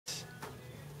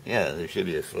Yeah, there should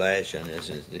be a flash on this.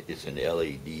 It's an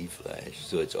LED flash,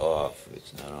 so it's off.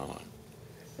 It's not on.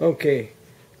 Okay.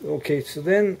 Okay, so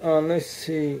then let's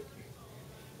see.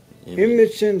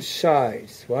 Image and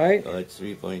size, right? Oh, it's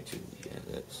 3.2. Yeah,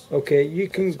 that's okay. You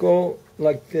can go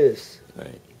like this.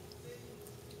 right.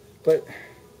 But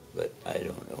I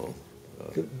don't know.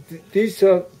 These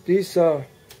are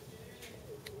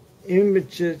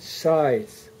image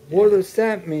size. What does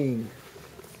that mean?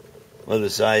 Well, the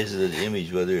size of the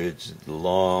image, whether it's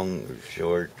long or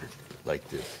short, or like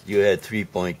this. You had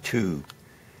 3.2,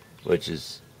 which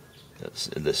is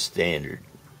the standard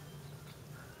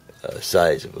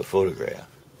size of a photograph.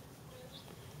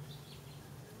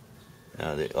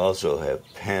 Now they also have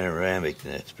panoramic,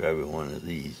 and that's probably one of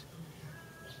these.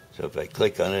 So if I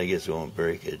click on it, I guess it won't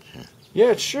break it.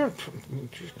 Yeah, sure.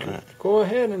 Go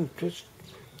ahead and just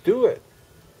do it.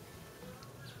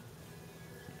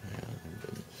 Yeah, it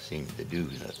doesn't seem to do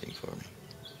nothing for me.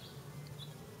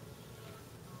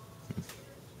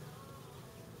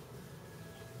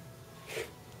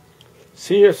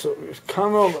 See, it's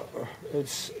camera.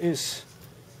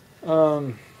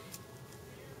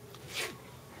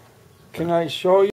 Can I show you?